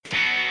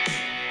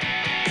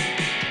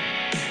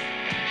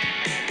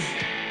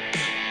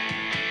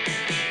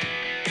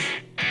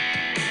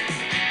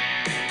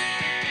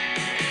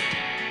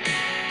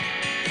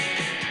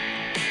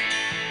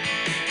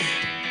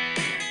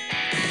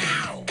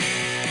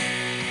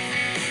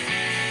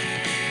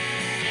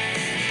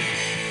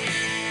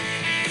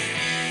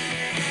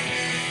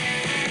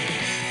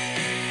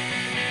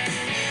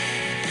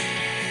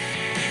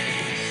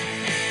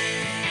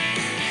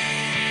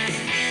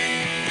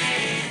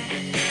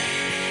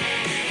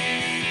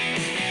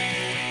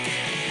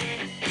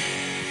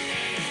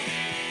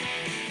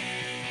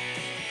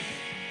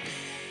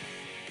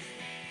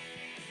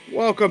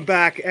Welcome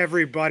back,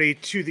 everybody,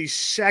 to the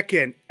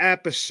second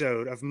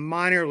episode of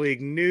Minor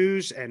League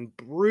News and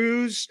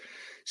Brews.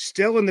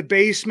 Still in the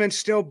basement,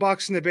 still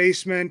Bucks in the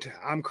basement.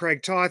 I'm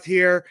Craig Toth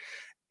here.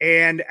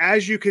 And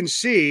as you can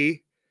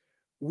see,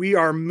 we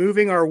are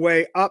moving our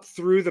way up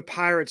through the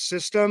Pirate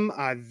system.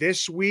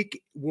 This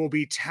week, we'll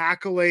be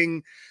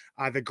tackling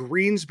the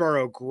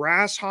Greensboro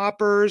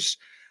Grasshoppers.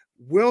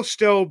 We'll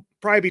still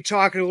probably be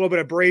talking a little bit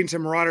of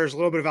Bradenton Marauders, a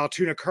little bit of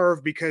Altoona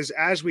Curve, because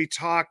as we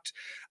talked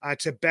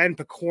to Ben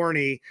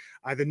Picorni,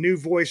 the new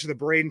voice of the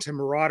Bradenton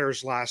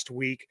Marauders last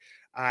week,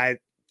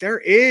 there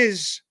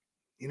is,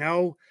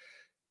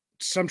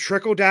 some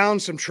trickle down,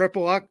 some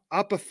triple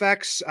up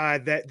effects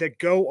that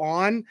go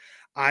on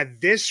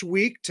this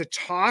week to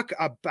talk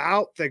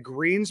about the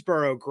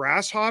Greensboro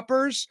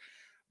Grasshoppers.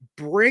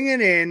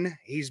 Bringing in,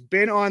 he's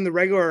been on the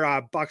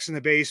regular Bucks in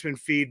the Basement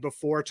feed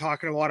before,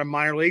 talking a lot of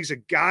minor leagues. A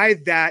guy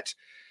that,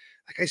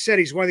 like I said,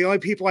 he's one of the only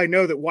people I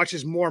know that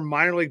watches more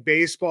minor league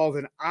baseball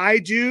than I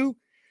do.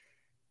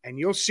 And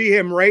you'll see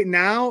him right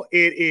now.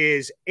 It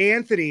is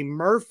Anthony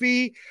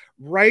Murphy,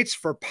 writes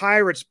for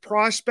Pirates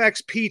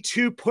Prospects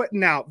P2,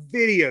 putting out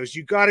videos.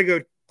 You got to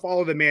go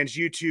follow the man's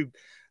YouTube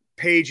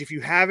page. If you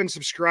haven't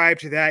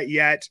subscribed to that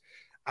yet,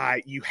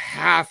 you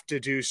have to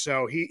do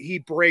so. He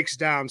breaks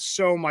down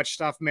so much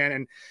stuff, man.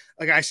 And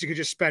like I said, you could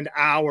just spend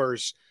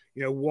hours,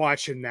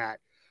 watching that.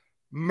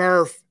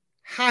 Murph,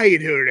 how you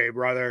doing today,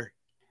 brother?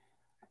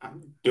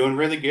 I'm doing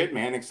really good,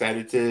 man.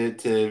 Excited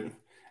to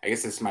I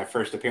guess this is my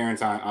first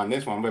appearance on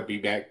this one, but be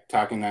back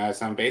talking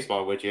some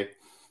baseball with you.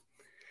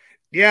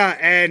 Yeah,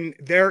 and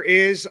there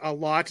is a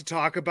lot to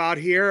talk about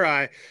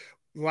here.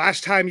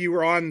 Last time you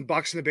were on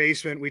Bucks in the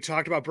Basement, we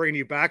talked about bringing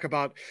you back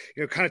about,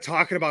 kind of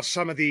talking about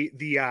some of the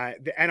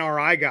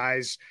NRI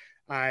guys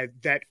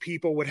that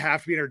people would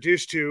have to be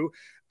introduced to.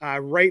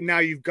 Right now,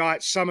 you've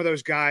got some of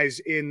those guys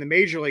in the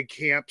major league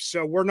camp,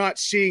 so we're not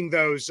seeing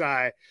those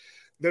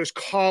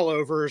call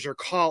overs or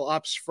call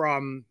ups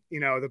from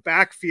the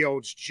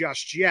backfields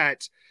just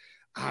yet.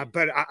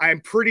 But I'm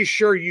pretty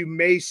sure you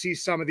may see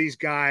some of these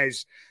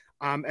guys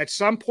at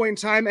some point in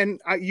time.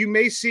 And you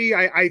may see,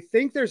 I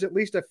think there's at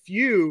least a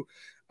few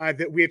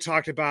that we had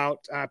talked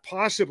about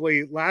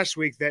possibly last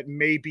week that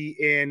may be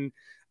in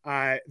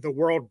the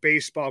World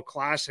Baseball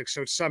Classic.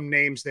 So some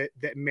names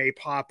that may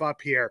pop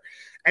up here.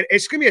 And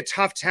it's going to be a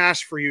tough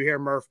task for you here,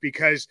 Murph,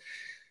 because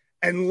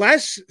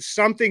unless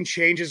something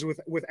changes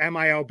with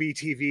MILB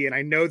TV, and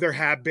I know there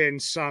have been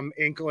some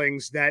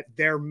inklings that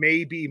there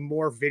may be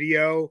more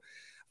video,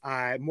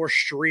 more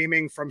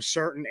streaming from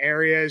certain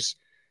areas,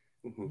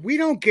 we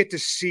don't get to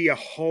see a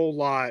whole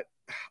lot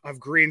of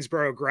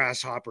Greensboro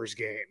Grasshoppers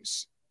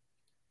games.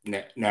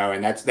 No,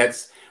 and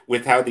that's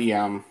with how the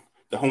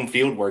home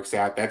field works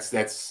out.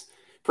 That's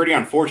pretty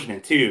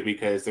unfortunate too,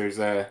 because there's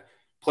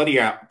plenty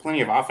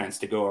of offense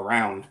to go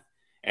around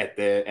at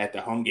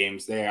the home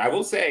games there. I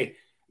will say,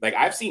 like,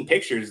 I've seen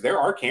pictures. There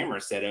are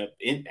cameras set up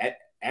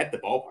at the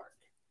ballpark,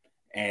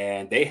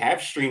 and they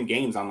have streamed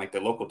games on like the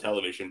local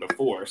television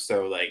before.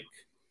 So like,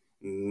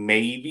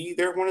 maybe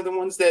they're one of the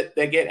ones that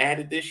get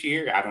added this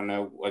year. I don't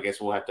know. I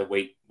guess we'll have to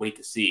wait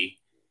to see.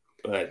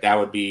 But that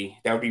would be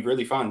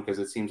really fun, because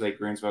it seems like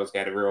Greensboro's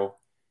got a real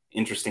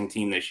interesting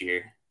team this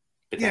year,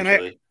 potentially.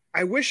 Yeah, and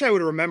I wish I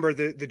would remember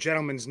the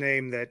gentleman's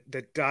name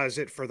that does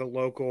it for the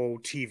local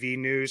TV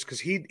news,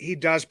 because he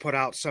does put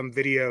out some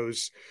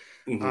videos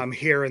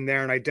here and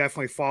there, and I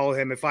definitely follow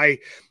him. If I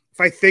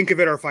think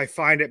of it, or if I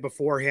find it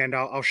beforehand,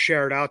 I'll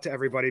share it out to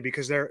everybody,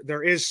 because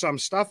there is some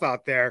stuff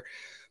out there.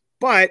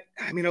 But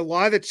I mean, a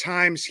lot of the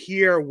times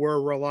here we're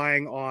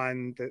relying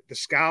on the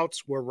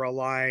scouts. We're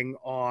relying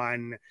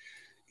on,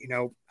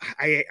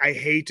 I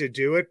hate to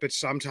do it, but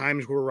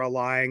sometimes we're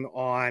relying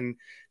on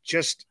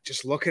just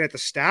looking at the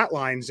stat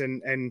lines.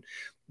 And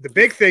the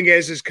big thing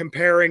is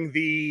comparing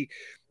the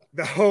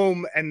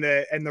home and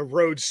the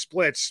road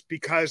splits,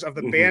 because of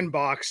the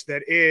bandbox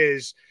that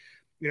is,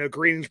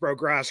 Greensboro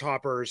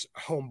Grasshoppers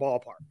home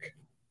ballpark.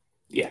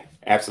 Yeah,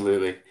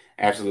 absolutely.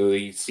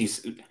 You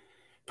see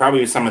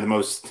probably some of the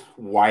most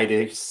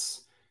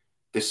widest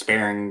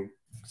despairing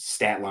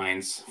stat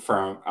lines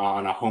from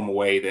on a home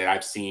away that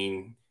I've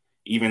seen,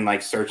 even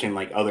like searching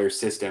like other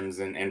systems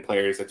and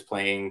players that's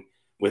playing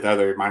with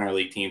other minor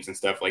league teams and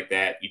stuff like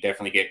that. You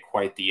definitely get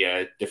quite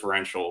the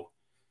differential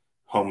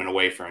home and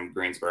away from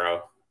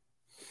Greensboro.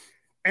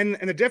 And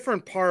the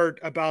different part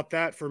about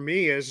that for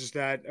me is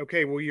that,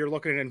 okay, well, you're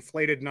looking at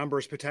inflated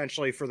numbers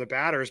potentially for the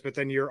batters, but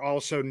then you're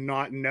also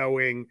not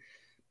knowing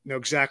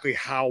exactly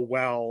how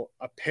well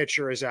a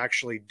pitcher is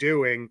actually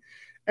doing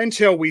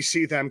until we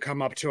see them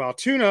come up to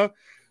Altoona,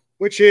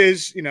 which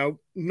is,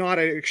 not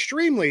an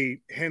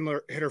extremely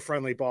hitter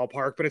friendly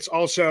ballpark, but it's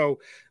also,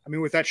 I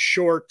mean, with that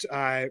short,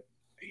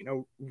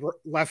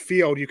 left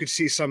field, you could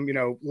see some,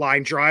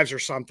 line drives or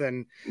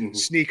something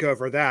sneak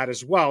over that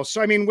as well.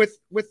 So, I mean,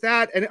 with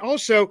that, and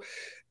also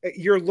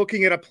you're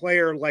looking at a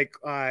player like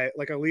a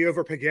Leo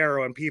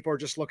Verpagero, and people are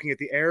just looking at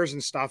the airs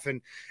and stuff.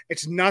 And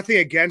it's nothing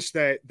against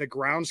the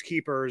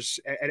groundskeepers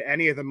at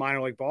any of the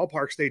minor league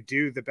ballparks. They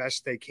do the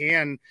best they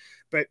can,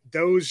 but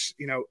those,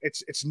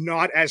 it's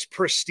not as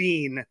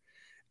pristine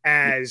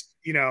as,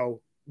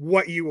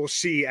 what you will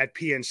see at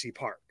PNC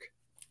Park.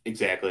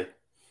 Exactly.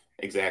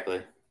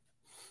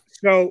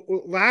 So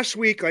last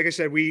week, like I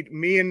said,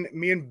 me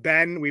and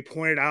Ben, we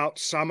pointed out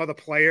some of the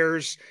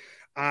players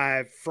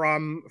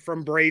from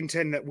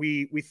Bradenton that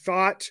we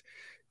thought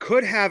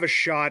could have a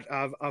shot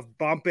of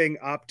bumping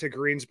up to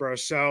Greensboro.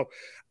 So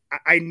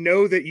I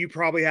know that you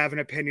probably have an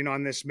opinion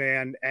on this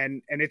man,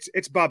 and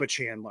it's Bubba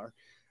Chandler.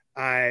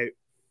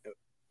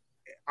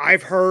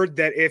 I've heard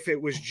that if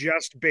it was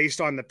just based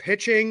on the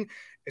pitching,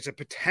 it's a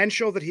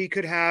potential that he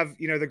could have,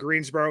 the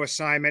Greensboro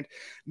assignment.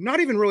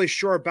 Not even really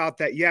sure about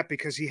that yet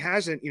because he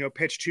hasn't,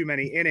 pitched too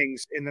many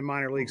innings in the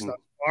minor leagues thus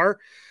far.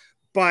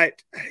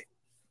 But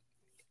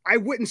I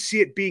wouldn't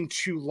see it being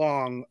too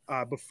long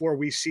before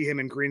we see him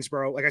in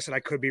Greensboro. Like I said, I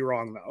could be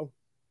wrong though.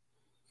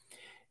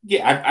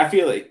 Yeah, I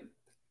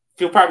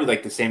feel probably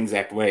like the same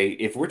exact way.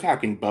 If we're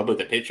talking Bubba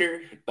the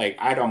pitcher, like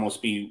I'd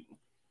almost be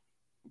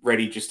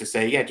ready just to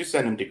say, yeah, just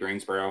send him to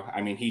Greensboro.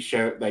 I mean, he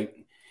showed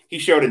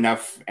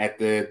enough at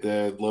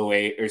the low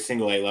A or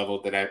single A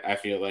level that I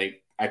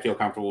feel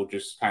comfortable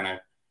just kind of.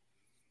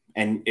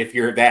 And if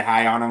you're that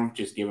high on them,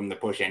 just give them the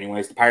push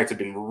anyways. The Pirates have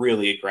been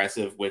really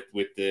aggressive with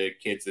the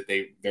kids that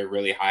they're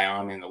really high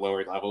on in the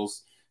lower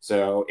levels.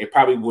 So it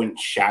probably wouldn't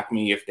shock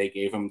me if they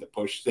gave him the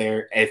push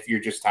there. If you're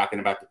just talking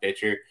about the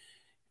pitcher,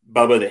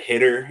 Bubba the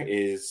hitter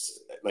is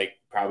like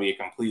probably a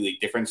completely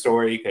different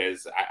story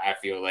because I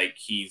feel like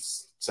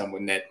he's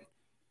someone that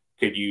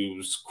could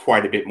use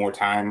quite a bit more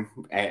time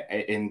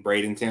in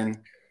Bradenton.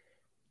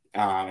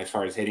 As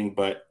far as hitting,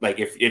 but like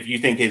if you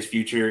think his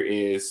future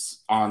is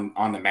on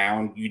the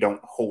mound, you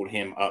don't hold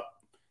him up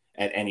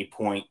at any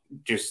point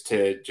just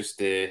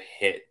to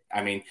hit.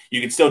 I mean, you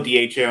can still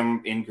DH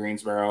him in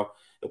Greensboro.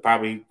 They'll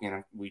probably,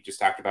 we just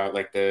talked about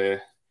like the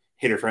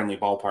hitter friendly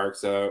ballpark.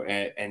 So,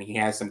 and he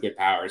has some good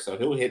power, so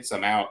he'll hit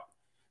some out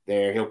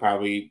there. He'll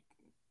probably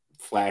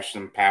flash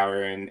some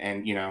power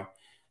and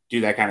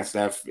do that kind of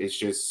stuff. It's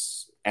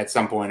just at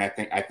some point, I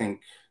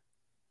think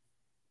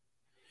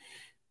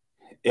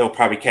it'll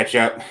probably catch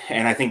up.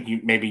 And I think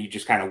you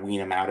just kind of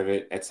wean him out of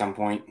it at some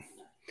point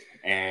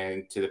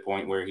and to the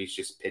point where he's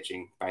just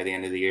pitching by the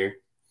end of the year.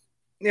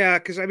 Yeah.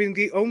 Cause I mean,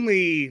 the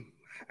only,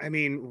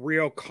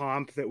 real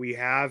comp that we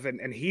have,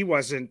 and he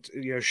wasn't,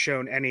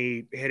 shown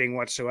any hitting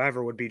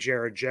whatsoever, would be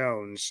Jared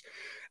Jones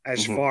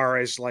as far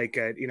as like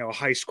a,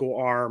 high school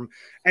arm.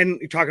 And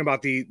you're talking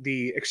about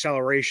the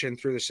acceleration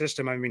through the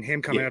system. I mean,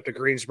 him coming up to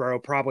Greensboro,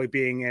 probably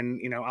being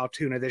in,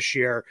 Altoona this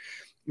year,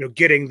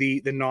 getting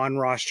the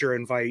non-roster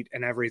invite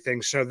and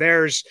everything. So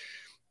there's,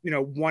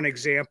 one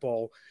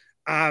example.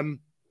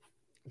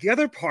 The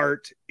other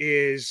part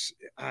is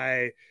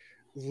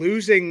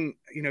losing,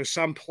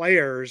 some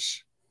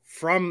players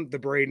from the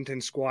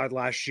Bradenton squad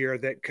last year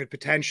that could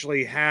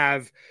potentially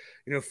have,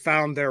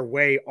 found their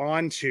way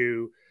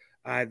onto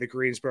the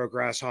Greensboro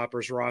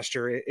Grasshoppers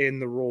roster in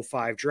the Rule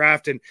 5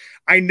 draft. And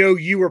I know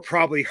you were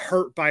probably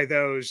hurt by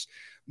those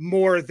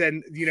more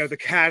than, the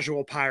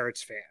casual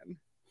Pirates fan.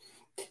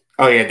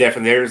 Oh yeah,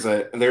 definitely.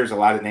 There's a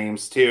lot of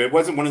names too. It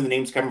wasn't one of the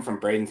names coming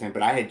from Bradenton,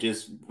 but I had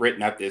just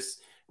written up this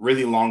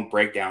really long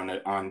breakdown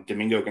on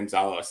Domingo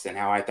Gonzalez and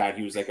how I thought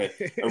he was like a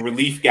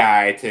relief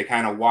guy to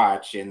kind of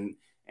watch. And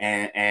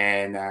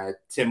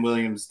Tim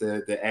Williams,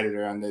 the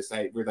editor on this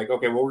site, we're like,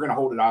 okay, well, we're going to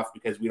hold it off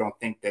because we don't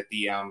think that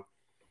the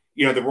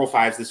Rule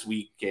 5's this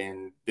week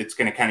and it's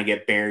going to kind of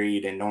get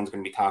buried and no one's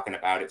going to be talking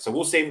about it. So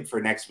we'll save it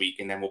for next week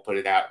and then we'll put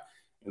it out.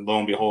 And lo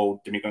and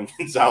behold, Domingo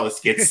Gonzalez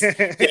gets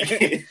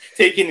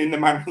taken in the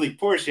minor league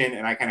portion,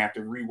 and I kind of have to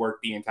rework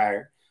the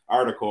entire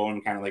article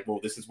and kind of like, well,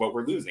 this is what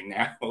we're losing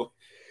now. But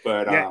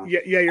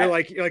you're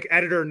like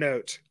editor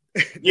note.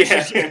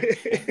 Yeah.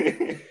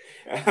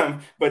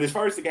 But as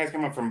far as the guys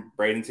coming up from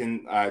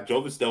Bradenton,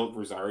 Jovis Del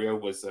Rosario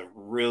was a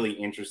really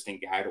interesting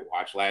guy to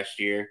watch last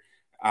year.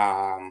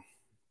 And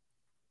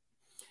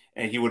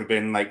he would have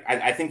been like,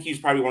 I think he's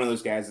probably one of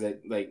those guys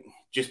that like,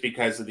 just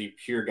because of the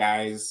pure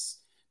guys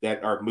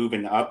that are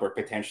moving up or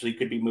potentially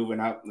could be moving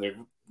up, the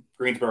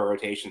Greensboro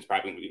rotation is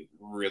probably going to be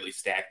really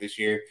stacked this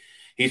year.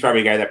 He's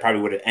probably a guy that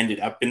probably would have ended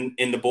up in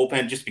the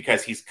bullpen just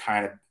because he's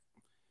kind of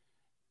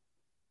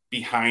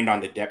behind on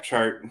the depth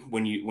chart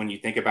when you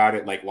think about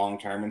it, like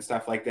long-term and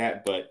stuff like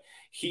that. But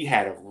he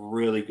had a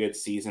really good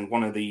season.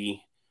 One of the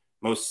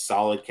most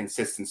solid,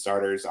 consistent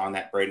starters on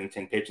that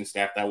Bradenton pitching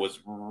staff that was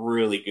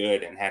really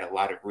good and had a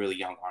lot of really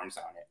young arms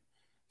on it.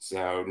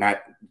 So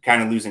not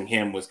kind of losing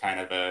him was kind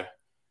of a,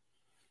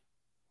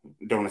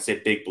 don't want to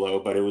say big blow,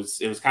 but it was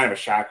kind of a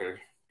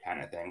shocker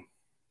kind of thing.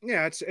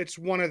 Yeah, it's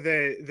one of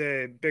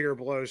the bigger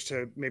blows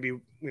to maybe,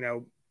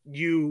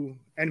 you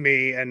and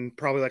me and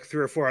probably like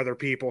 3 or 4 other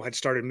people had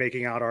started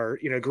making out our,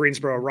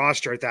 Greensboro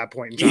roster at that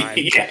point in time.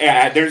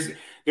 Yeah,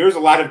 there's a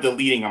lot of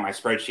deleting on my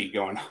spreadsheet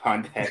going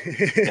on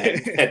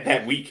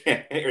that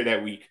weekend or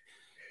that week.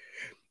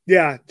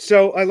 Yeah.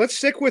 So let's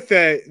stick with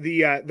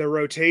the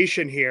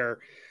rotation here.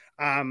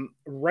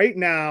 Right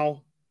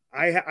now,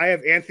 I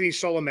have Anthony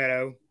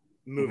Solometo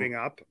Hmm. moving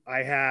up.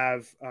 I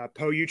have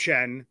Po Yu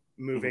Chen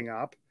Hmm. moving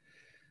up.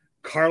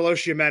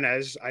 Carlos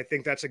Jimenez. I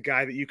think that's a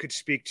guy that you could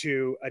speak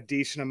to a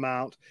decent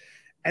amount.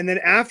 And then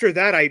after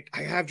that, I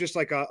have just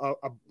like a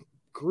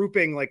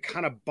grouping, like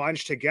kind of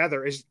bunched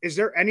together. Is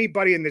there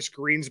anybody in this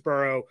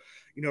Greensboro,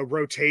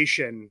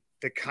 rotation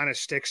that kind of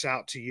sticks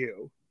out to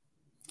you?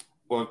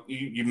 Well,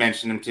 you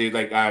mentioned him too.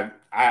 Like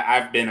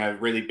I've been a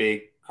really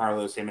big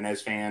Carlos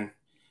Jimenez fan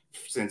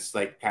since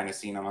like kind of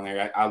seeing him on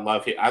there. I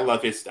love it. I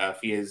love his stuff.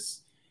 He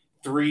has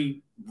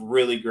three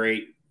really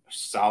great,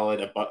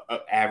 solid,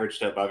 average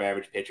to above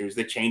average pitchers.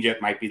 The changeup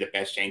might be the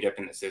best changeup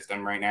in the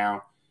system right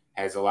now.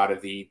 Has a lot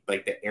of the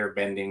like the air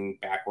bending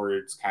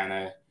backwards kind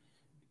of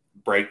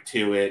break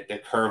to it. The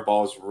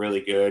curveball is really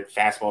good.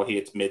 Fastball, he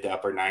hits mid to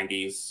upper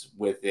 90s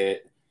with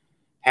it.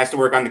 Has to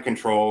work on the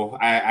control.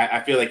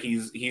 I feel like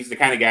he's the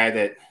kind of guy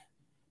that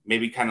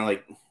maybe kind of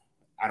like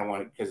I don't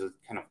want to because of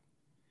kind of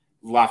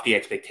lofty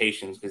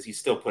expectations because he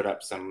still put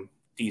up some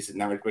decent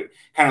numbers, but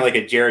kind of like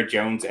a Jared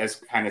Jones as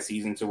kind of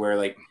season to where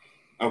like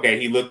okay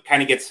he look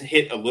kind of gets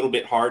hit a little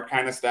bit hard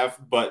kind of stuff,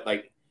 but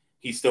like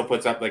he still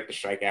puts up like the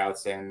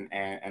strikeouts and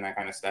that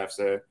kind of stuff.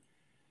 So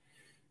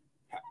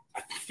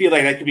I feel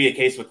like that could be a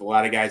case with a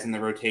lot of guys in the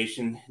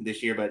rotation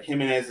this year, but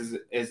Jimenez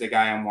is the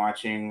guy I'm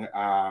watching.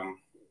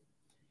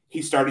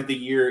 He started the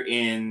year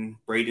in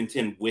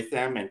Bradenton with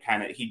them and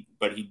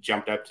but he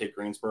jumped up to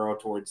Greensboro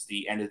towards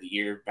the end of the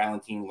year.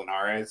 Valentin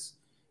Linares,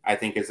 I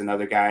think, is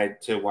another guy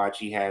to watch.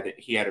 He had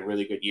a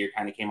really good year,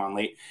 kind of came on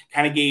late,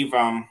 kind of gave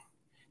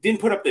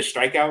didn't put up the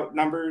strikeout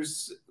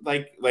numbers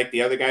like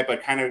the other guy,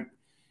 but kind of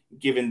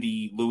given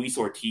the Luis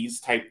Ortiz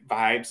type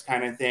vibes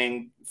kind of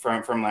thing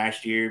from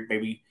last year.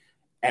 Maybe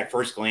at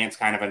first glance,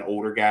 kind of an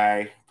older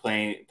guy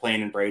playing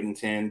in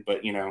Bradenton,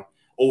 but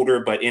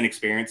older but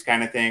inexperienced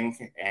kind of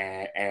thing,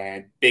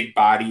 and big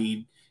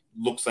body,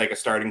 looks like a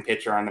starting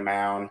pitcher on the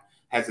mound.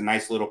 Has a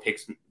nice little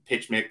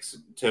pitch mix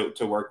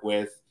to work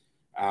with.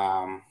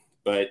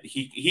 But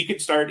he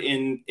could start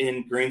in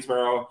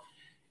Greensboro.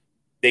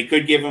 They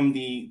could give him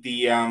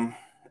the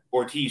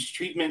Ortiz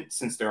treatment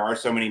since there are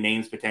so many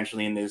names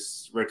potentially in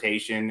this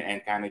rotation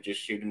and kind of just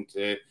shoot him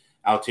to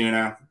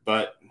Altoona.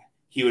 But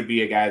he would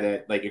be a guy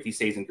that, like, if he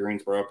stays in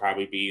Greensboro,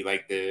 probably be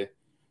like the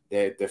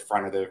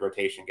front of the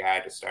rotation guy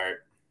to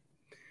start.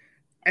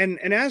 And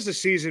as the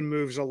season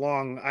moves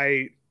along,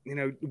 I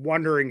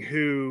wondering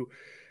who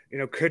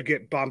could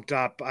get bumped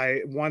up.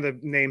 I One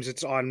of the names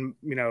that's on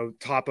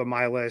top of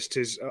my list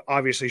is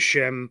obviously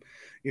Shim.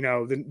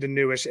 The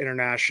newest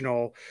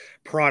international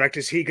product.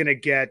 Is he going to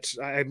get?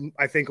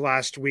 I think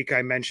last week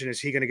I mentioned, is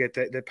he going to get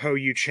the Po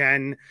Yu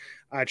Chen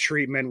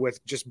treatment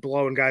with just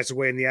blowing guys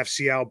away in the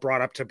FCL,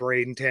 brought up to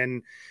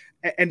Bradenton,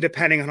 and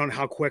depending on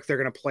how quick they're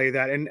going to play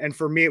that. And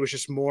for me, it was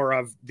just more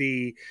of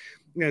the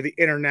the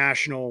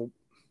international,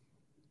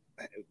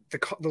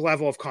 the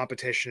level of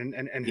competition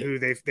and Yeah. who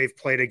they've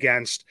played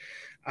against,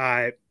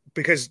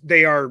 because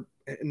they are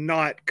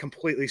not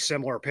completely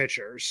similar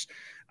pitchers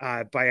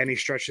by any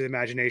stretch of the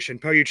imagination.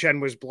 Po Yu Chen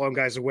was blowing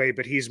guys away,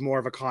 but he's more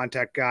of a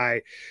contact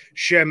guy.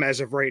 Shim, as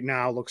of right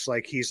now, looks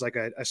like he's like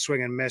a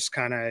swing and miss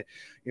kind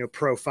of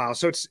profile.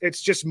 So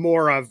it's just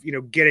more of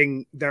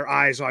getting their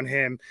eyes on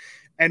him.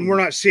 And we're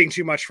Mhm. not seeing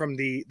too much from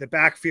the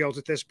backfield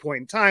at this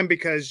point in time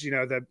because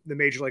the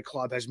major league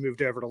club has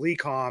moved over to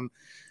Lecom,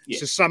 Yeah.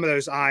 so some of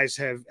those eyes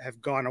have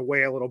gone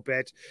away a little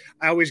bit.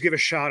 I always give a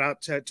shout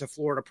out to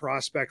Florida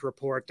Prospect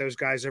Report. Those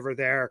guys over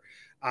there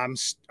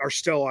are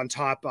still on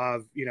top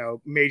of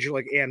major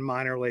league and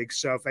minor league.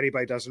 So if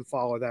anybody doesn't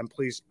follow them,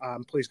 please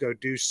go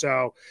do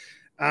so.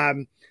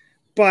 Um,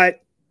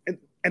 but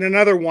and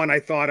another one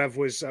I thought of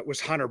was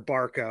Hunter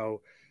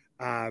Barco.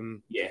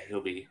 Um, Yeah,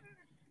 he'll be.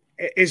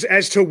 is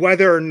as to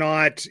whether or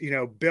not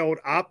build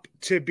up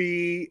to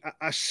be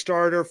a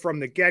starter from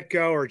the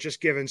get-go, or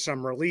just given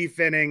some relief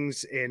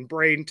innings in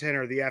Bradenton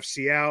or the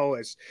FCL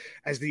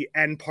as the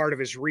end part of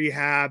his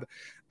rehab.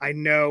 I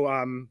know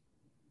I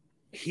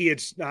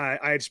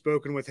had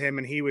spoken with him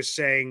and he was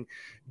saying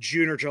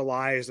June or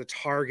July is the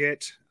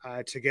target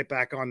to get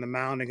back on the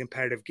mound in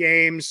competitive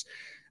games.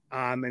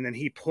 And then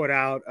he put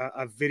out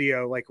a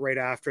video like right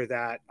after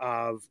that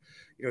of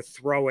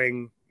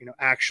throwing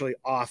actually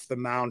off the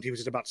mound. He was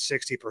at about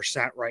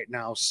 60% right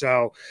now.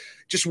 So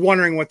just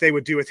wondering what they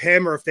would do with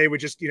him, or if they would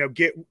just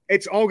get,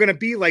 it's all going to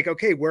be like,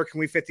 okay, where can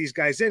we fit these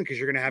guys in, because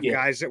you're going to have Yeah.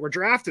 guys that were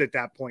drafted at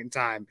that point in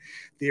time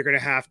that you're going to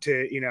have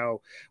to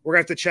we're going to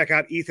have to check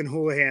out Ethan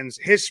Houlihan's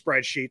his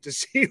spreadsheet to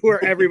see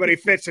where everybody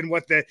fits and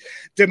what the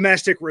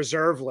domestic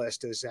reserve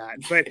list is at.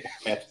 But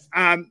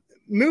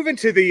moving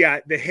to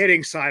the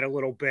hitting side a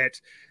little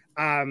bit,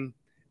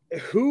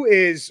 who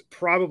is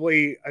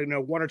probably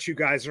one or two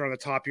guys that are on the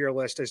top of your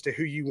list as to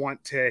who you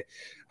want to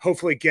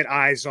hopefully get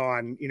eyes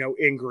on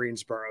in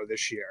Greensboro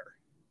this year?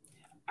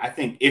 I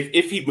think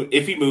if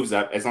he moves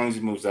up, as long as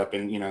he moves up,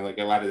 and like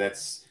a lot of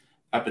that's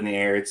up in the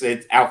air. It's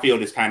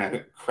outfield is kind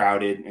of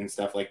crowded and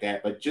stuff like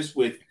that. But just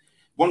with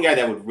one guy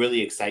that would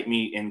really excite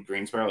me in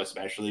Greensboro,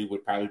 especially,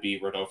 would probably be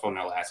Rodolfo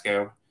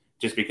Nolasco,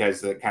 just because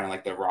the kind of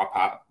like the raw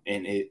pop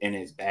in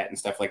his bat and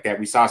stuff like that.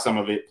 We saw some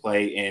of it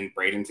play in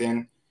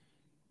Bradenton.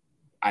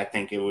 I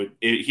think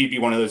he'd be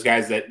one of those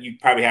guys that you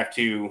probably have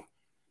to.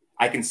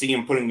 I can see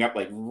him putting up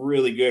like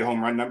really good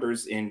home run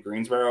numbers in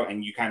Greensboro,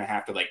 and you kind of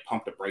have to like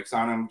pump the brakes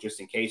on him just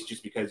in case,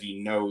 just because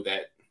you know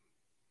that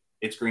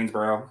it's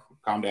Greensboro.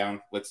 Calm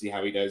down. Let's see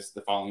how he does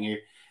the following year.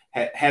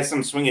 Has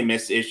some swing and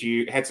miss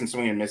issue. Had some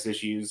swing and miss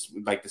issues.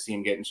 Would like to see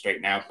him getting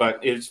straightened out, but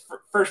it's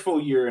first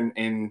full year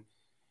in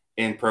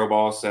pro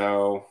ball,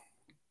 so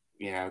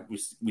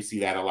we see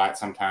that a lot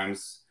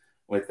sometimes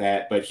with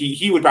that. But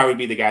he would probably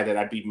be the guy that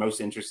I'd be most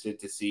interested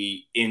to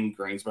see in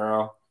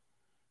Greensboro.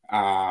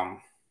 Another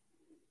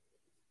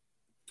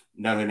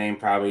name,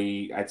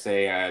 probably, I'd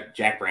say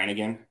Jack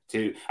Brannigan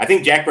too. I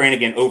think Jack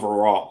Brannigan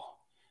overall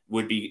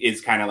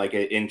is kind of like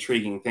an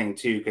intriguing thing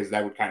too, because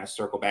that would kind of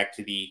circle back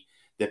to the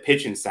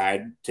pitching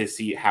side to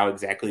see how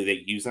exactly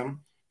they use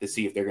him, to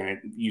see if they're going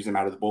to use him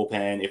out of the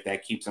bullpen, if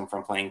that keeps him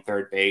from playing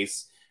third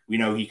base. We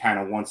know he kind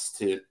of wants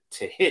to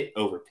hit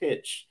over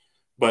pitch,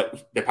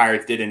 but the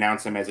Pirates did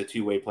announce him as a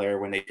two-way player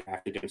when they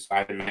drafted him, so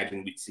I'd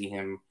imagine we'd see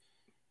him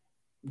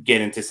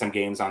get into some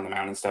games on the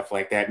mound and stuff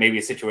like that. Maybe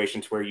a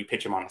situation to where you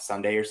pitch him on a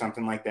Sunday or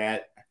something like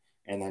that,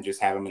 and then just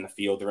have him in the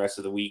field the rest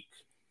of the week.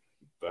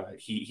 But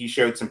he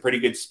showed some pretty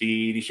good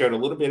speed. He showed a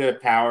little bit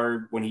of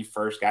power when he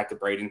first got to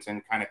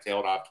Bradenton, kind of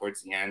tailed off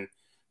towards the end.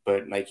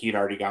 But like, he'd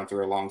already gone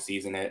through a long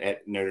season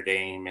at Notre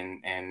Dame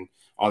and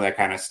all that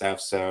kind of stuff.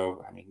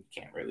 So, I mean, you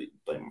can't really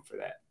blame him for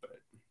that. But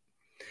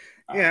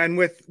yeah, and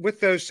with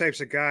those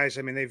types of guys,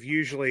 I mean, they've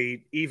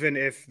usually, even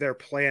if their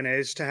plan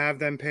is to have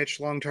them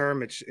pitch long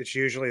term, it's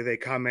usually they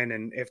come in,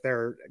 and if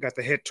they're got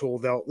the hit tool,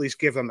 they'll at least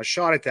give them a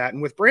shot at that.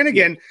 And with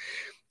Brannigan,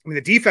 I mean,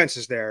 the defense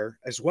is there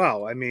as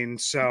well. I mean,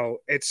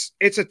 so it's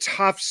a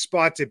tough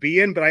spot to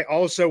be in, but I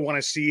also want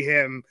to see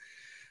him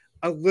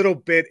a little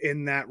bit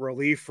in that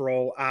relief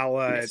role,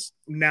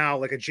 now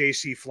like a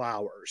JC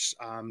Flowers,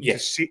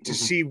 to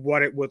see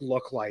what it would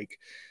look like.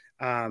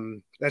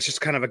 That's just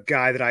kind of a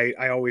guy that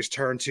I always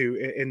turn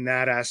to in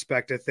that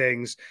aspect of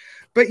things.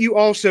 But you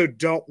also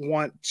don't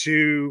want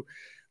to.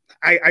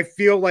 I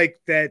feel like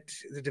that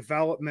the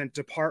development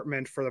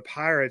department for the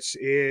Pirates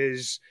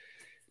is,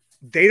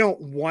 they don't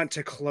want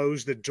to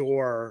close the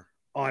door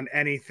on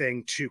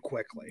anything too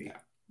quickly.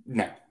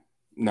 No,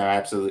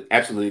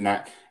 absolutely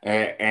not.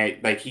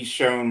 Like, he's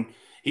shown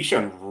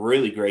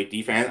really great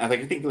defense. I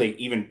think like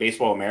even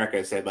Baseball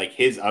America said like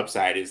his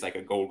upside is like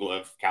a Gold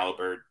Glove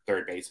caliber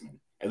third baseman,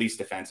 at least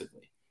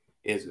defensively.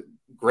 Is a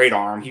great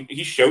arm.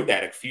 He showed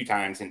that a few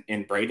times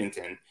in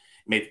Bradenton.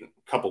 Made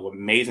a couple of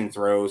amazing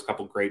throws, a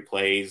couple of great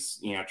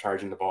plays,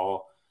 charging the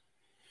ball.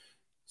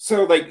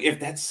 So like,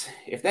 if that's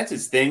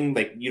his thing,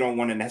 like, you don't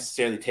want to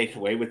necessarily take it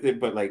away with it,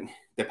 but like,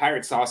 the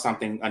Pirates saw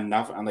something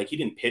enough. Like, he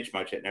didn't pitch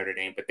much at Notre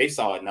Dame, but they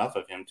saw enough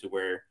of him to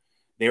where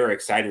they were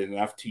excited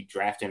enough to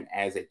draft him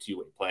as a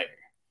two-way player.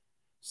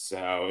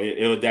 So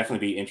it'll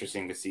definitely be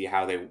interesting to see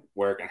how they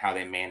work and how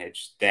they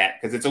manage that,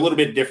 because it's a little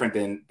bit different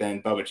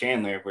than Bubba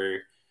Chandler,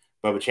 where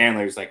Bubba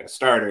Chandler is like a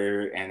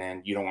starter, and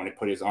then you don't want to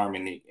put his arm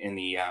in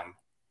the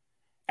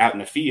out in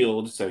the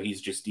field, so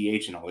he's just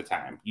DHing all the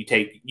time. You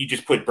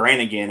just put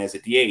Brannigan as a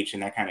DH,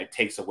 and that kind of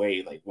takes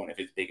away like one of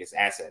his biggest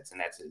assets, and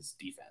that's his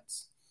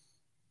defense.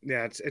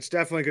 Yeah, it's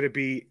definitely going to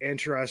be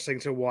interesting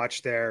to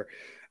watch there.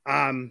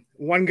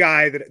 One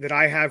guy that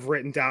I have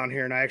written down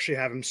here, and I actually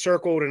have him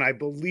circled and I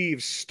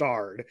believe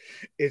starred,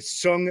 is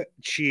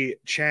Sung-Chi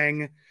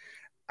Chang.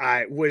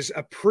 Was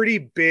a pretty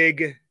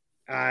big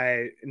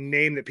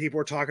name that people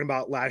were talking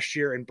about last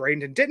year in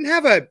Bradenton. Didn't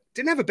have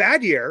a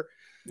bad year.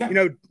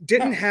 No.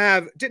 Didn't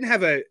have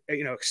a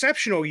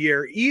exceptional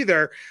year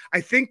either.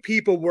 I think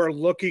people were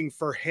looking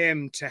for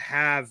him to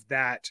have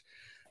that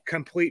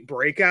complete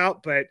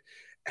breakout, but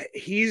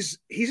he's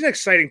an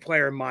exciting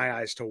player in my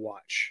eyes to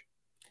watch.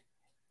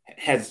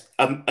 Has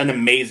an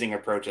amazing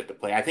approach at the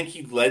plate. I think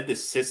he led the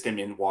system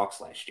in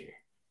walks last year.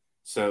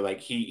 So like,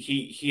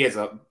 he has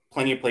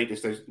plenty of plate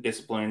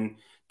discipline,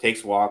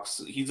 takes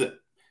walks. He's a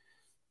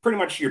pretty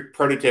much your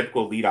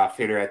prototypical leadoff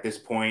hitter at this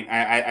point.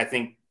 I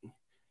think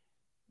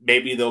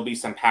maybe there'll be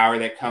some power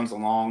that comes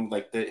along.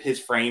 Like,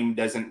 his frame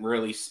doesn't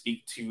really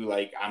speak to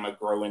like, I'm gonna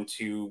grow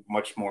into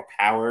much more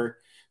power,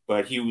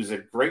 but he was a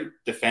great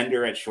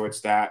defender at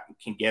shortstop,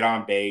 can get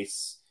on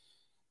base.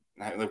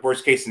 The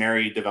worst case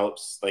scenario, he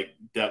develops like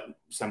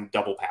some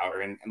double power,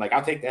 and like,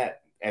 I'll take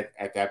that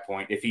at that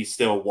point. If he's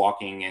still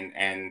walking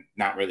and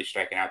not really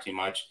striking out too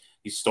much.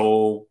 He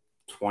stole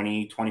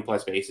 20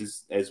 plus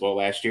bases as well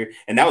last year,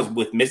 and that was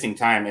with missing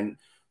time. And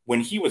when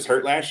he was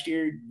hurt last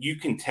year, you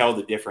can tell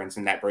the difference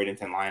in that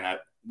Bradenton lineup.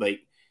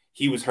 Like,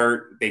 he was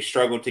hurt. They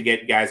struggled to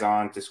get guys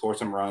on to score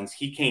some runs.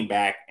 He came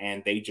back,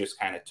 and they just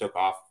kind of took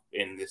off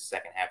in this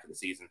second half of the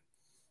season.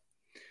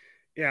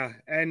 Yeah,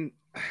 and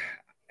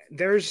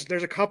there's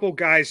a couple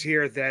guys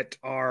here that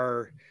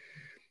are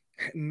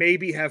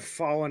maybe have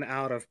fallen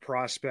out of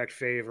prospect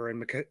favor, and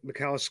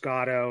Mikel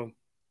Escotto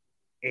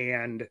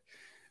and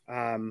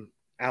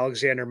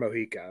Alexander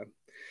Mojica.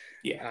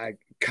 Yeah.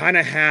 kind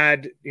of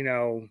had,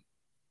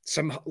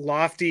 some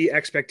lofty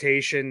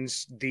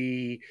expectations.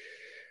 The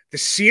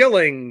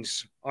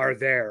ceilings are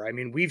there. I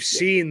mean, we've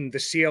seen the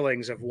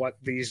ceilings of what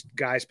these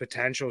guys'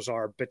 potentials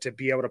are, but to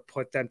be able to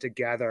put them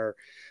together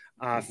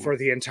for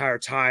the entire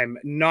time,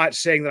 not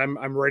saying that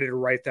I'm ready to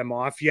write them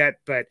off yet,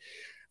 but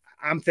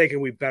I'm thinking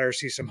we better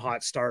see some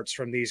hot starts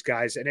from these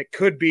guys. And it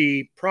could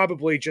be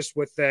probably just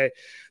with the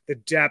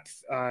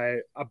depth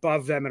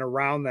above them and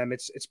around them.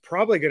 It's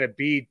probably going to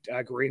be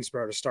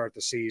Greensboro to start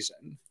the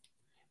season.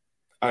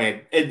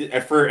 Okay,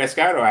 for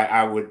Escato,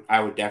 I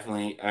would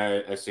definitely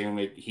assume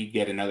he'd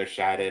get another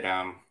shot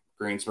at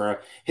Greensboro.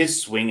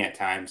 His swing at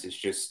times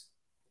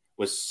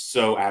was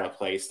so out of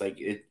place. Like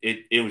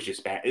it was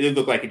just bad. It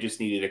looked like it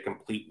just needed a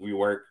complete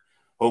rework.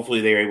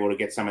 Hopefully they were able to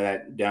get some of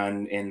that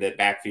done in the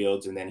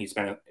backfields, and then he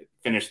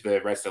finished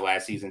the rest of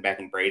last season back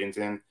in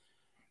Bradenton.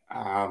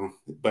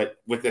 But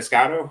with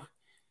Escato,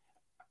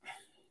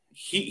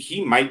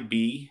 he might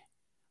be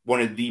one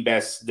of the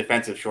best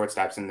defensive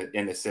shortstops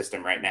in the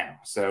system right now.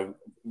 So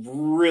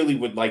really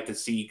would like to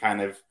see kind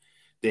of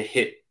the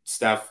hit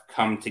stuff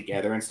come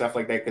together and stuff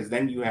like that, because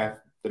then you have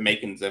the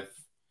makings of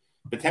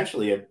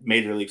potentially a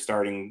major league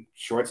starting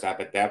shortstop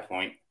at that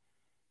point.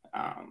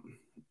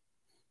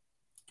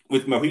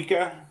 With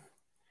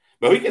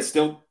Mojica's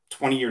still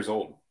 20 years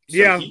old.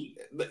 So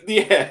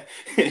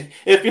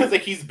it feels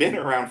like he's been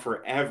around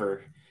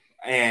forever.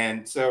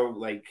 And so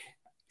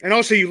and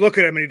also you look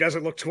at him and he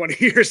doesn't look 20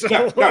 years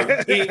old. No,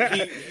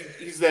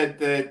 he's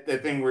the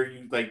thing where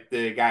you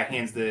the guy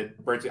hands the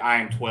bird to I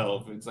am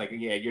 12. It's like,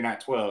 yeah, you're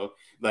not 12.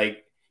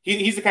 Like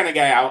he's the kind of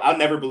guy I'll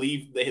never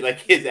believe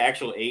his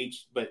actual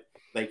age, but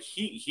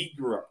he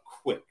grew up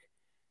quick.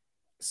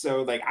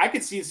 So I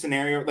could see a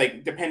scenario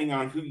depending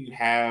on who you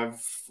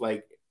have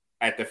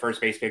at the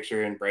first base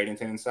picture in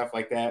Bradenton and stuff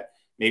like that.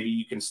 Maybe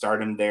you can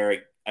start him there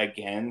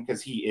again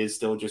because he is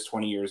still just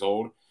 20 years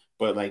old.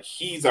 But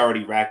he's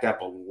already racked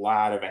up a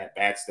lot of at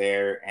bats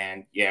there,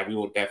 and yeah, we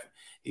will definitely.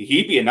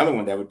 He'd be another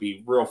one that would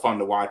be real fun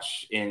to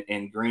watch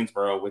in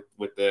Greensboro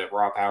with the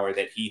raw power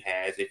that he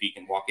has if he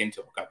can walk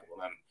into a couple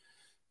of them.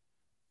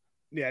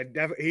 Yeah,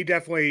 he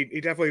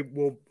definitely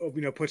will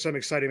put some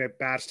exciting at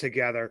bats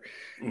together.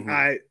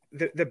 Mm-hmm.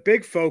 The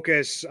big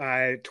focus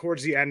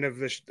towards the end of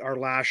our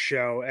last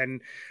show,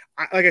 and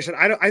like I said,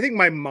 I think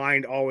my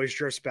mind always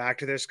drifts back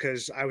to this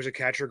because I was a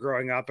catcher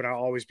growing up, and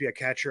I'll always be a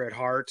catcher at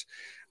heart.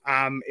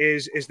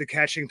 Is the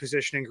catching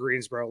position in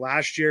Greensboro.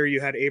 Last year,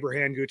 you had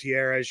Abraham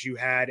Gutierrez, you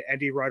had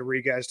Endy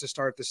Rodriguez to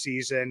start the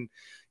season.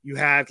 You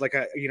had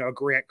a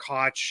Grant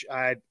Koch.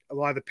 A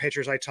lot of the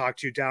pitchers I talked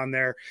to down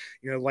there,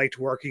 liked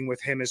working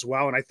with him as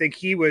well. And I think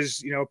he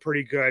was, a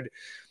pretty good,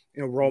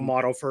 role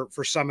model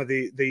for some of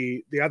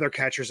the other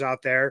catchers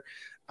out there.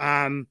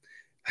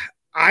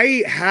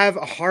 I have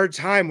a hard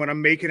time when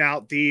I'm making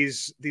out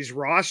these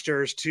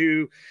rosters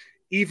to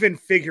even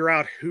figure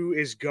out who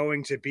is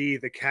going to be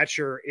the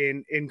catcher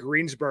in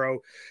Greensboro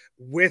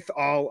with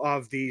all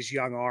of these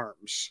young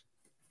arms.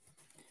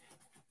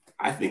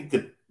 I think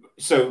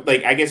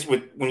I guess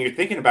when you're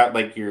thinking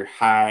about your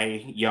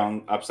high,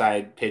 young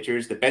upside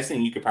pitchers, the best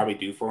thing you could probably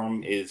do for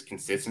them is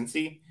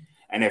consistency.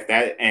 And if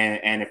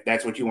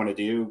that's what you want to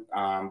do,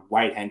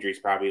 Wyatt Hendry's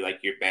probably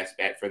your best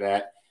bet for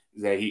that.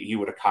 That he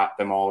would have caught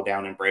them all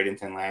down in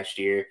Bradenton last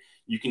year.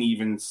 You can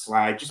even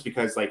slide just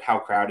because how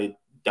crowded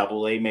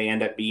Double-A may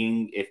end up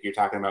being. If you're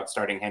talking about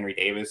starting Henry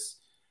Davis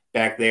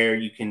back there,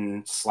 you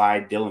can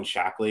slide Dylan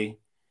Shockley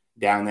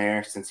down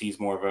there since he's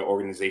more of an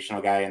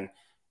organizational guy. And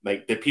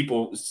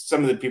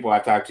some of the people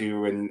I've talked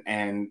to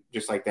and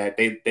just like that,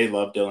 they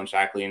love Dylan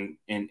Shockley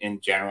in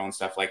general and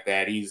stuff like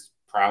that. He's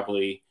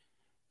probably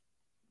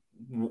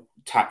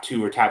top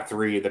 2 or top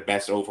 3 of the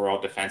best overall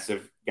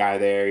defensive guy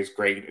there. He's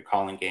great at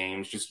calling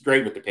games, just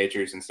great with the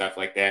pitchers and stuff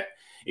like that.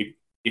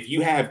 If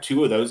you have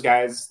 2 of those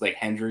guys like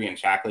Hendry and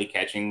Shockley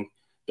catching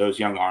those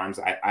young arms,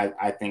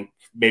 I think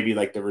maybe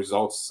the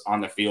results on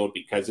the field,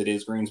 because it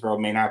is Greensboro,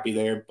 may not be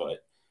there,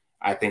 but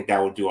I think that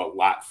will do a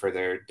lot for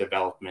their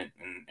development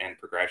and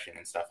progression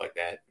and stuff like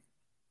that.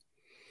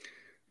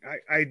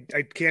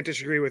 I can't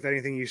disagree with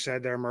anything you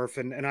said there, Murph.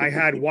 And I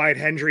had Wyatt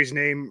Hendry's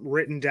name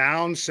written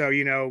down. So,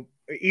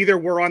 either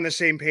we're on the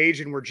same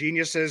page and we're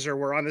geniuses, or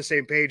we're on the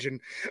same page and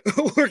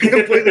we're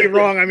completely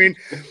wrong. I mean,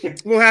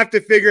 we'll have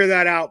to figure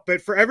that out. But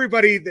for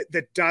everybody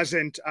that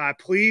doesn't,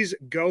 please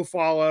go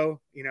follow,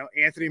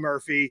 Anthony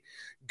Murphy.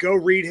 Go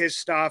read his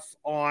stuff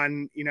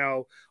on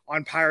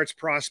Pirates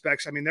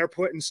Prospects. I mean, they're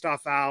putting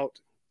stuff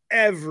out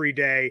every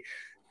day,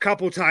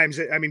 couple times.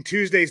 I mean,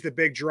 Tuesday's the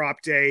big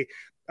drop day.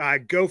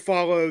 Go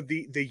follow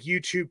the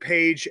YouTube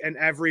page and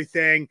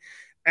everything.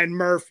 And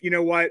Murph, you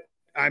know what?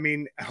 I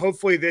mean,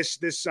 hopefully this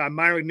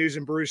minor league news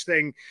and brews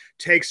thing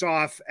takes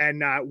off,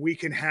 and we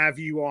can have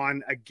you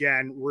on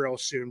again real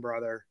soon,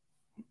 brother.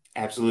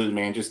 Absolutely,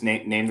 man. Just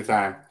name the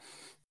time.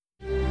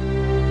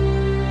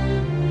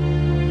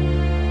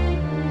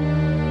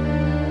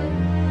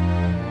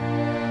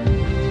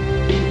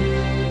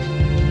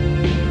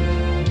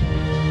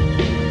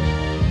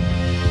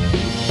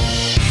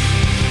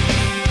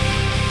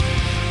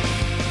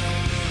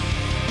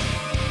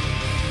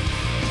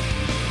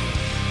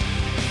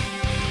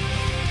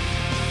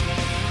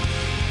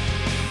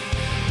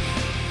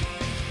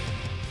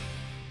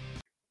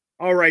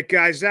 right,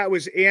 guys, that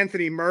was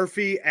Anthony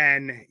Murphy,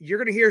 and you're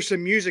going to hear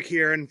some music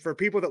here. And for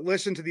people that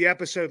listened to the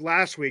episode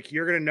last week,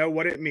 you're going to know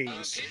what it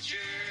means. A pitcher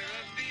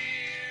of beer,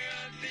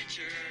 a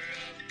pitcher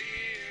of beer.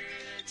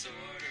 Let's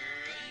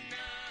order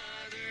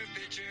another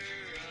pitcher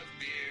of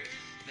beer.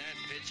 That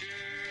pitcher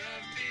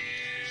of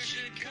beer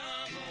should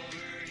come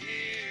over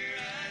here.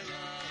 I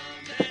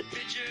love that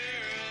pitcher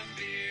of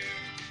beer.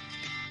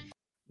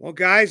 Well,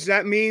 guys,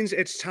 that means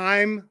it's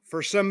time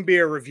for some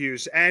beer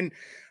reviews. And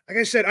like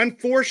I said,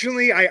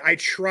 unfortunately, I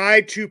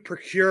tried to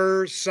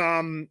procure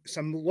some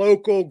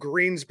local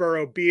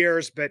Greensboro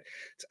beers, but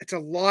it's a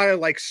lot of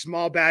like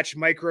small batch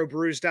micro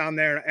brews down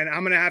there, and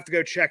I'm gonna have to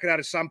go check it out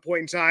at some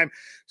point in time.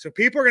 So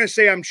people are gonna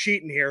say I'm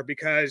cheating here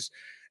because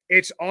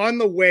it's on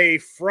the way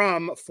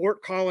from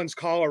Fort Collins,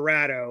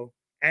 Colorado,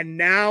 and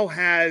now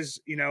has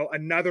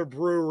another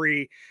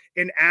brewery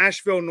in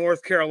Asheville,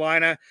 North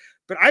Carolina.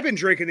 But I've been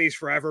drinking these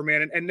forever,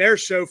 man, and they're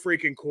so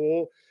freaking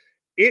cool.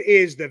 It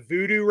is the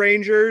Voodoo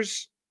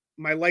Rangers.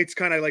 My light's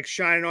kind of like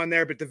shining on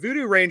there, but the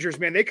Voodoo Rangers,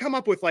 man, they come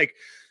up with like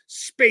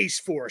Space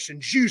Force and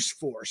Juice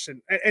Force,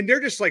 and they're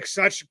just like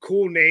such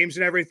cool names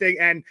and everything.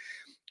 And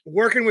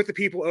working with the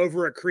people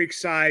over at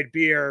Creekside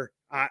Beer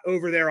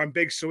over there on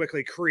Big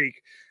Sewickley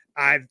Creek,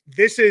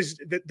 this is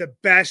the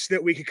best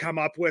that we could come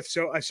up with.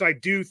 So I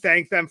do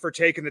thank them for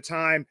taking the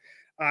time.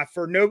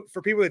 For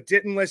people that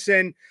didn't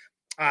listen,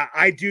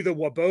 I do the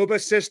Waboba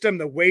system,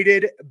 the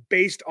weighted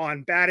based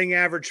on batting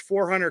average.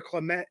 400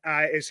 Clement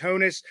is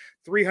Honus,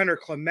 300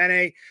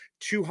 Clemente,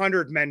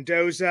 200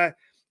 Mendoza,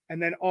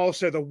 and then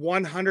also the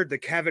 100, the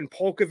Kevin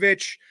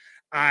Polkovich,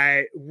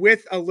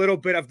 with a little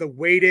bit of the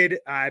weighted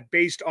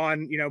based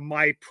on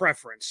my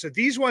preference. So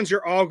these ones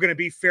are all going to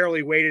be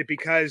fairly weighted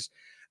because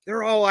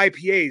they're all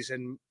IPAs.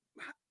 And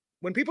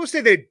when people say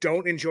they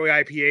don't enjoy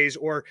IPAs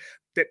or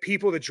that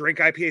people that drink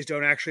IPAs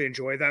don't actually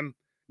enjoy them,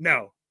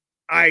 no.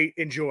 I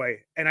enjoy,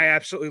 and I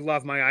absolutely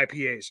love my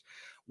IPAs.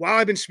 While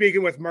I've been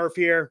speaking with Murph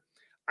here,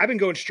 I've been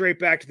going straight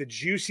back to the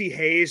Juicy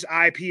Haze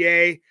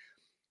IPA.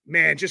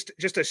 Man, just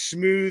a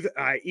smooth,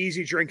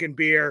 easy drinking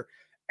beer.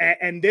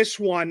 And this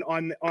one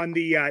on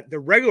the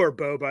regular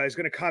boba is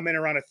going to come in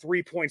around a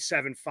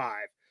 3.75.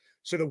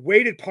 So the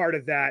weighted part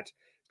of that is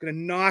going to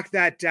knock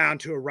that down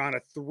to around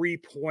a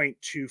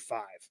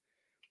 3.25.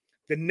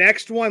 The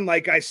next one,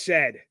 like I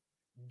said,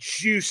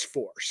 Juice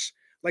Force.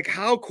 Like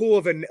how cool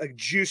of a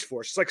Juice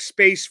Force. It's like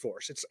Space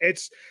Force.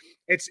 It's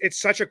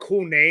such a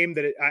cool name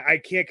that I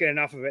can't get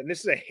enough of it. And this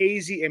is a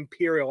hazy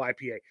Imperial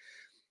IPA.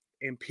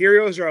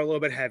 Imperials are a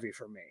little bit heavy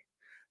for me.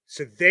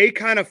 So they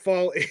kind of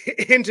fall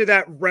into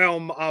that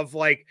realm of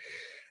like,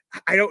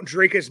 I don't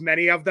drink as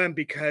many of them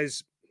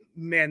because,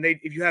 man,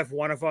 if you have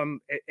one of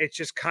them, it's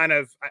just kind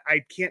of, I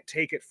can't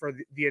take it for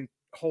the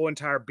whole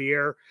entire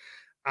beer.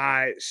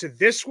 So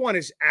this one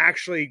is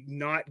actually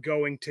not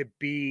going to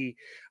be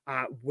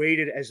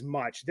weighted as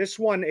much. This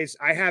one is,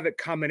 I have it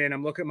coming in.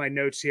 I'm looking at my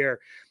notes here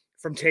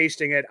from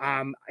tasting it.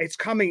 It's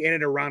coming in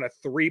at around a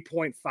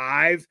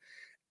 3.5.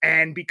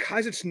 And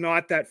because it's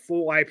not that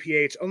full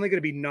IPA, it's only going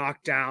to be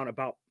knocked down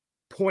about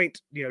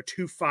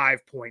 0.25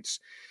 points.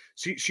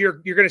 So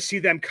you're going to see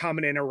them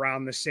coming in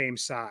around the same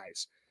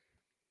size.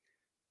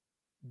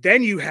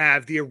 Then you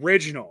have the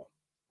original,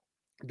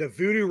 the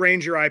Voodoo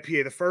Ranger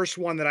IPA, the first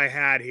one that I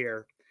had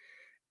here.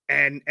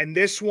 And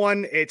this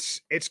one, it's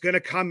going to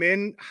come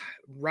in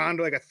around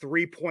like a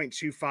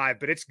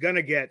 3.25, but it's going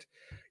to get,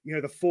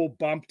 the full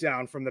bump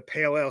down from the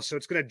pale ale. So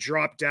it's going to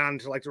drop down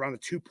to like around the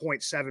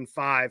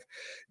 2.75,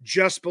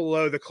 just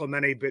below the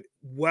Clemente, but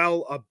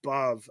well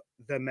above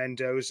the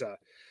Mendoza.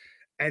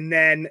 And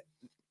then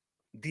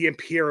the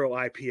Imperial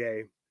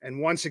IPA. And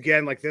once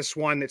again, like this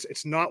one,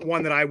 it's not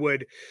one that I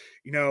would,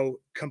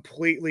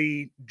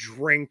 completely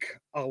drink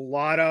a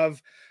lot of.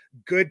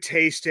 Good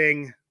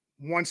tasting.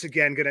 Once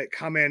again, going to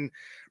come in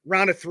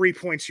around a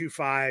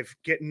 3.25,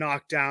 get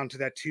knocked down to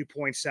that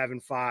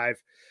 2.75.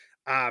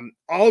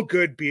 All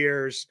good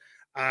beers.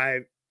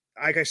 Like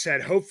I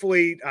said,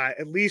 hopefully,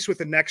 at least with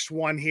the next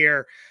one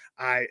here,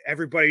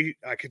 everybody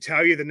could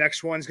tell you the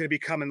next one's going to be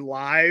coming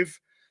live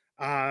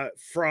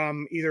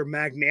from either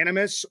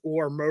Magnanimous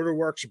or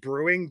Motorworks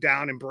Brewing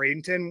down in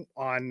Bradenton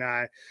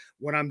on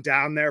when I'm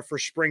down there for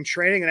spring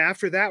training. And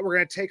after that, we're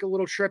going to take a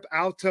little trip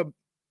out to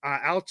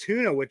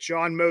Altoona with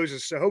John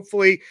Moses. So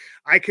hopefully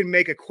I can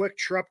make a quick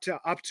trip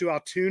up to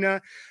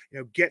Altoona,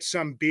 get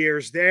some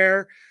beers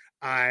there.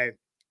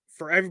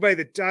 For everybody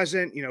that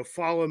doesn't,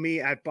 follow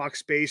me at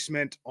Bucks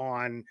Basement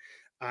on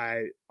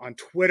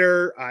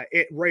Twitter,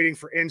 writing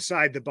for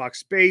Inside the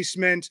Bucks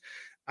Basement.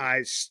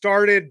 I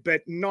started,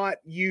 but not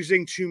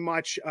using too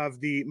much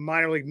of the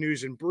Minor League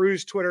News and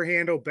Brews Twitter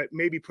handle, but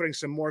maybe putting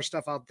some more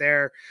stuff out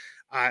there.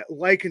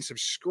 Like and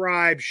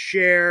subscribe,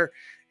 share,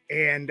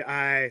 and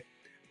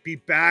be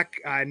back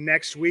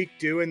next week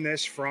doing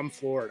this from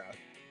Florida.